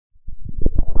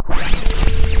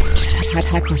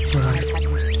TechRestore.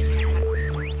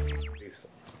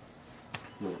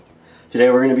 Today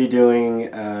we're going to be doing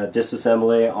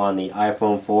disassembly on the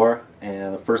iPhone 4,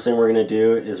 and the first thing we're going to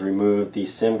do is remove the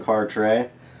SIM card tray,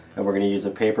 and we're going to use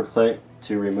a paper clip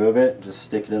to remove it. Just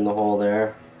stick it in the hole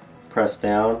there, press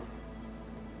down,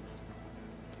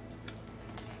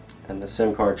 and the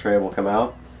SIM card tray will come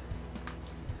out.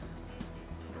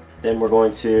 Then we're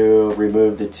going to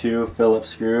remove the two Phillips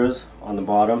screws on the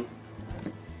bottom.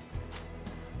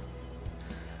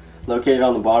 Located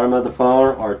on the bottom of the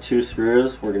phone are two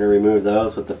screws. We're going to remove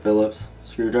those with the Phillips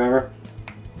screwdriver.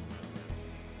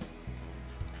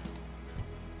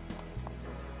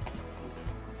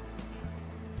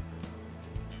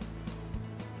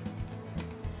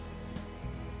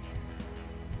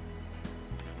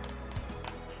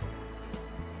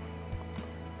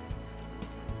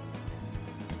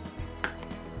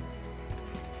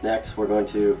 Next, we're going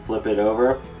to flip it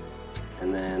over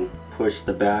and then push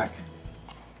the back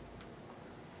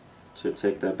to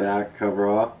take the back cover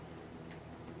off.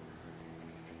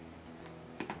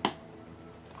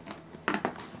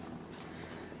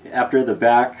 After the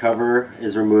back cover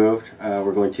is removed,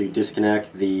 we're going to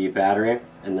disconnect the battery,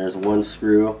 and there's one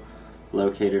screw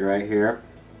located right here.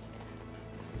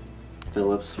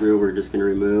 Phillips screw we're just going to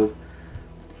remove.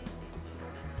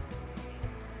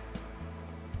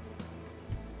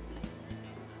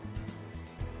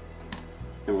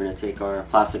 And we're going to take our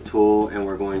plastic tool and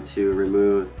we're going to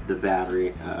remove the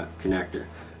battery connector,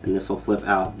 and this will flip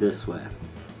out this way.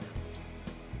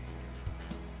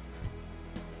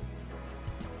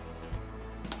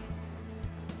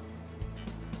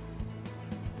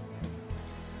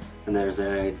 And there's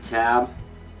a tab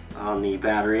on the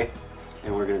battery,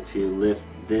 and we're going to lift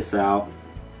this out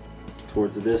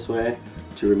towards this way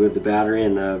to remove the battery,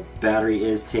 and the battery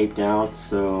is taped down,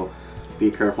 so be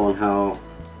careful on how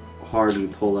hard you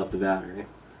pull up the battery.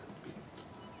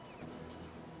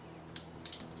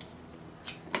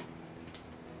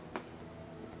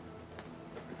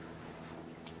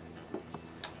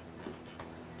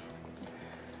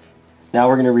 Now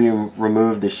we're going to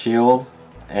remove the shield,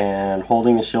 and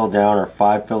holding the shield down are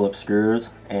 5 Phillips screws,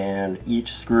 and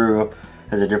each screw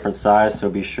has a different size, so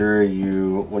be sure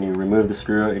when you remove the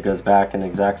screw, it goes back in the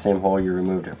exact same hole you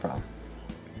removed it from.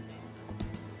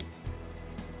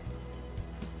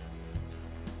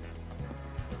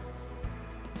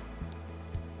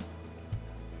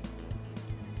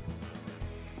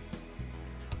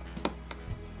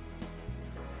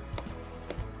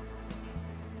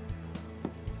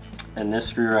 And this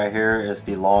screw right here is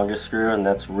the longest screw, and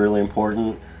that's really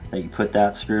important that you put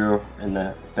that screw in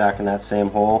back in that same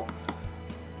hole.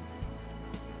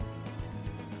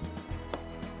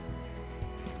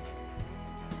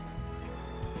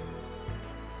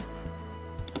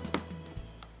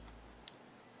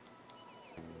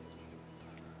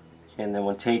 Okay, and then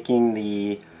when taking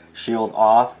the shield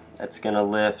off, it's going to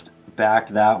lift back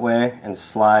that way and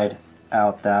slide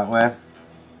out that way.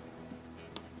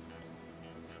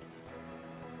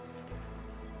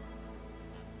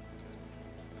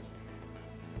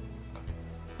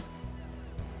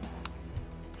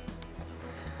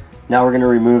 Now we're going to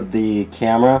remove the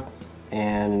camera,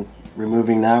 and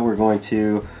removing that, we're going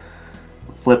to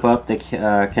flip up the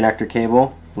connector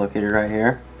cable located right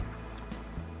here.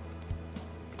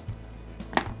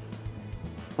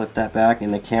 Flip that back,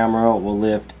 and the camera will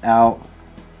lift out,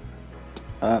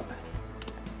 up,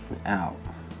 and out.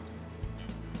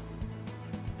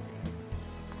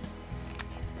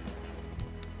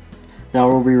 Now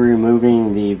we'll be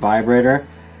removing the vibrator,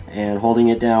 and holding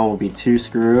it down will be 2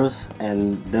 screws,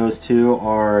 and those 2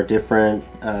 are different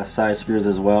size screws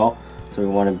as well, so we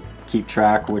want to keep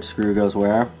track which screw goes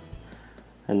where.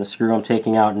 And the screw I'm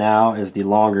taking out now is the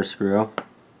longer screw.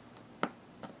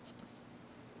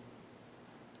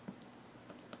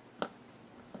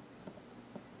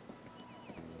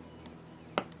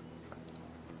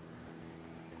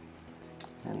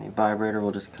 And the vibrator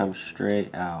will just come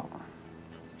straight out.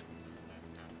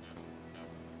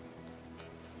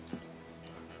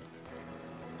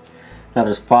 Now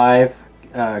there's 5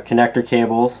 connector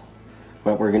cables,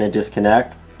 but we're going to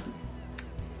disconnect.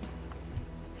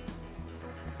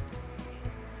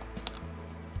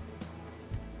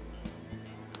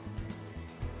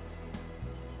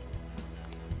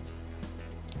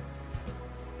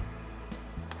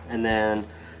 And then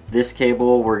this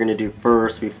cable we're going to do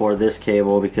first before this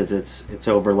cable, because it's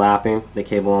overlapping the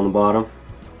cable on the bottom.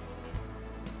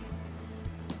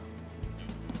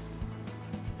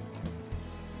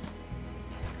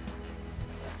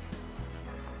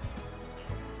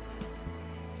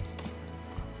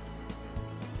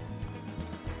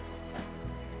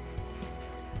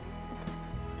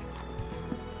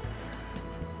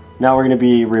 Now we're going to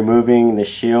be removing the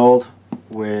shield,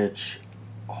 which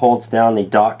holds down the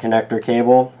dot connector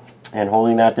cable, and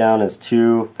holding that down is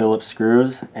 2 Phillips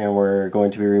screws, and we're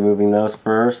going to be removing those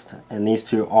first. And these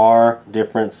two are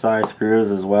different size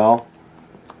screws as well,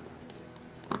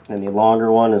 and the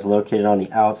longer one is located on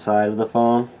the outside of the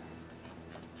phone.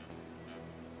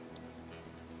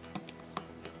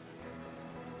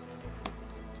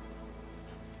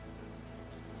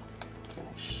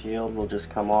 The shield will just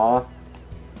come off.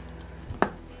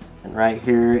 And right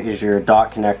here is your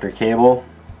dot connector cable.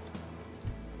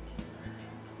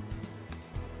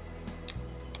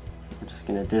 I'm just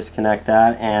going to disconnect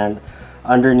that, and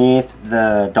underneath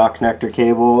the dot connector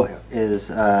cable is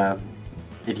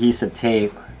adhesive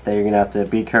tape that you're going to have to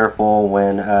be careful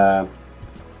when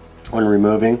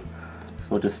removing. So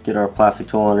we'll just get our plastic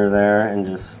tool under there and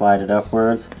just slide it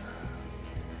upwards.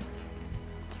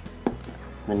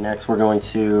 Then next we're going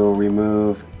to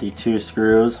remove the 2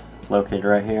 screws located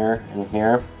right here and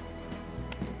here.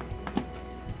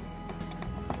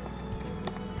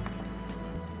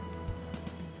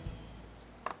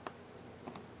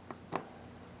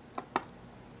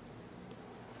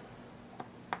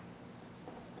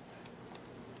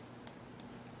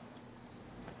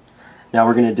 Now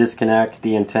we're going to disconnect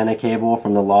the antenna cable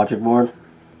from the logic board,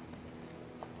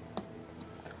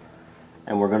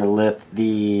 and we're going to lift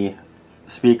the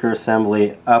speaker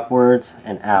assembly upwards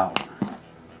and out.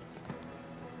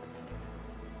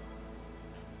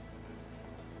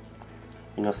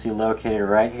 And you'll see located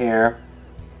right here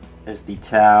is the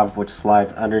tab which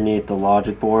slides underneath the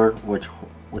logic board, which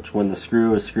when the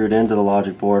screw is screwed into the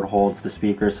logic board holds the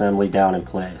speaker assembly down in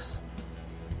place.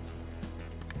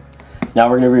 Now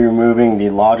we're going to be removing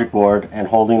the logic board, and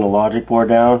holding the logic board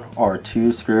down are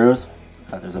 2 screws.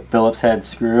 There's a Phillips head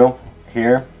screw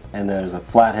here, and there's a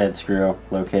flathead screw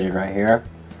located right here.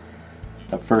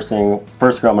 The first screw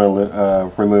I'm going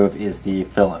to remove is the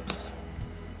Phillips.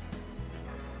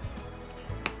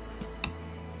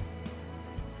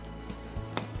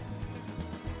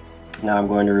 Now I'm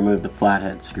going to remove the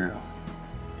flathead screw.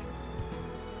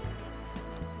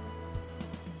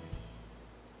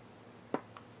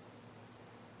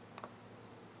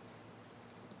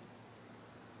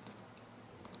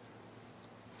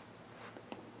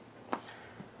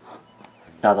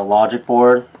 Now the logic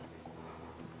board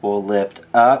will lift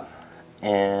up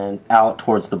and out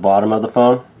towards the bottom of the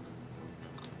phone.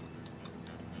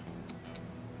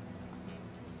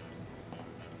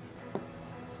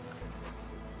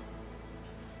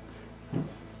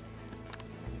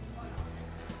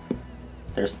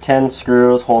 There's 10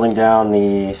 screws holding down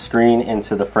the screen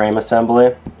into the frame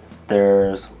assembly.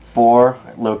 There's 4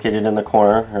 located in the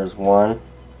corner. There's 1,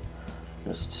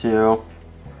 there's 2,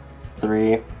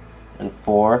 3, and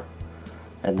 4,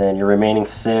 and then your remaining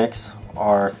 6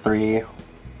 are 3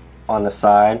 on the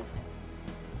side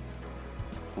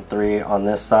and 3 on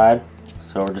this side.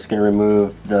 So we're just going to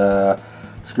remove the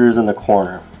screws in the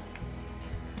corner.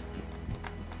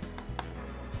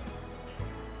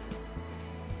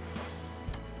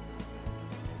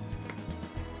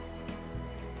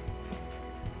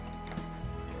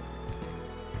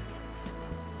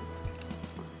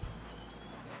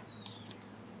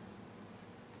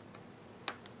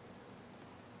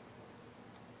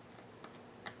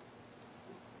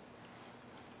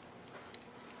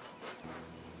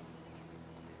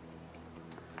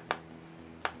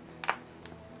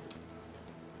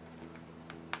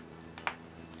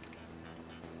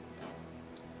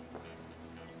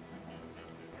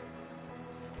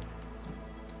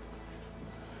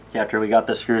 After we got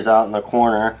the screws out in the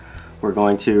corner, we're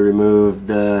going to remove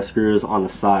the screws on the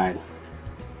side.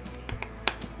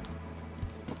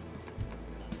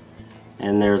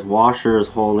 And there's washers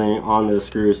holding onto the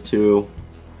screws too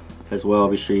as well.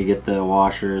 Be sure you get the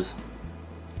washers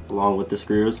along with the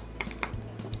screws.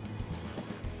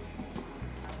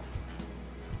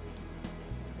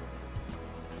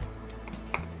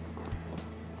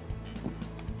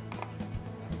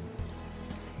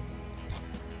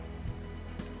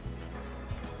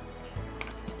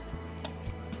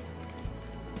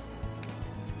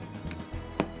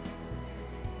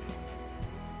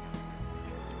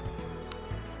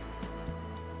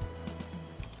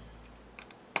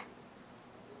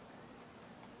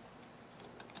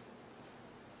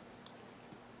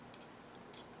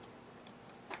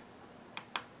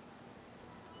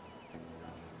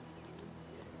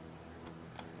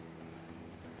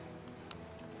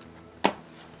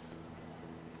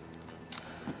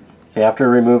 Okay, after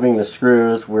removing the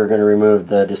screws, we're going to remove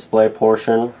the display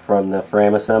portion from the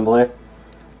frame assembly.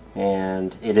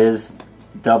 And it is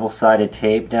double-sided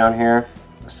tape down here,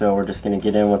 so we're just going to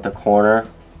get in with the corner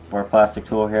our plastic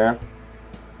tool here.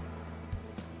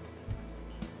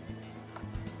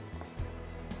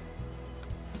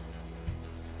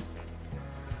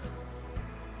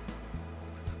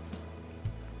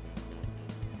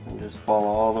 And just follow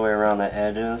all the way around the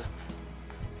edges.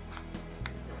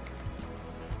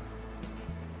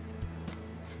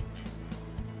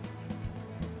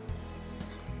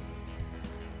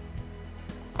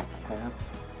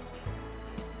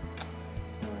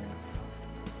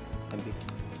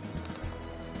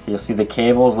 You'll see the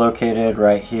cable is located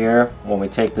right here. When we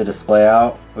take the display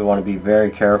out, we want to be very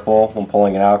careful when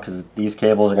pulling it out because these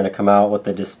cables are going to come out with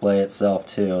the display itself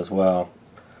too as well.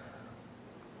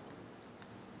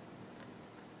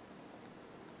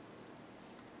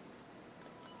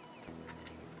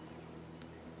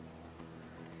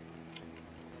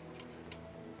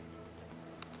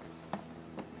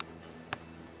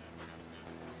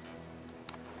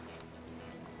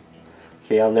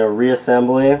 Okay, on the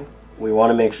reassembly, we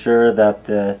want to make sure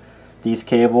that these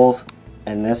cables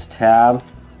and this tab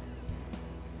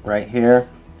right here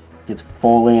gets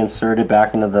fully inserted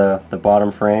back into the bottom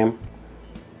frame.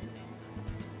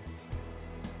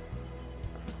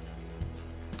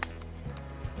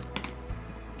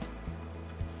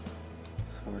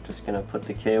 So we're just going to put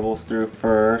the cables through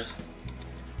first.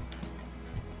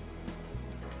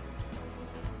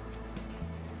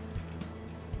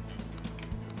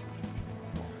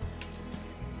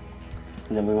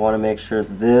 And then we want to make sure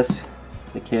that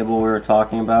the cable we were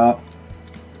talking about,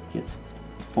 gets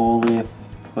fully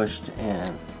pushed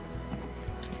in.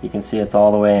 You can see it's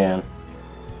all the way in.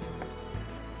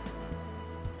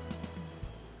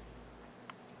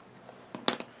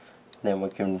 Then we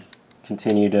can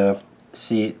continue to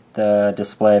seat the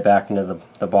display back into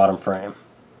the bottom frame.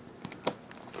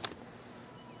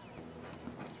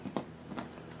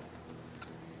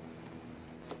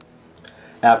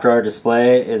 After our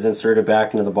display is inserted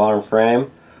back into the bottom frame,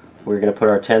 we're going to put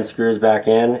our 10 screws back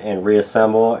in and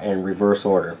reassemble in reverse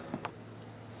order.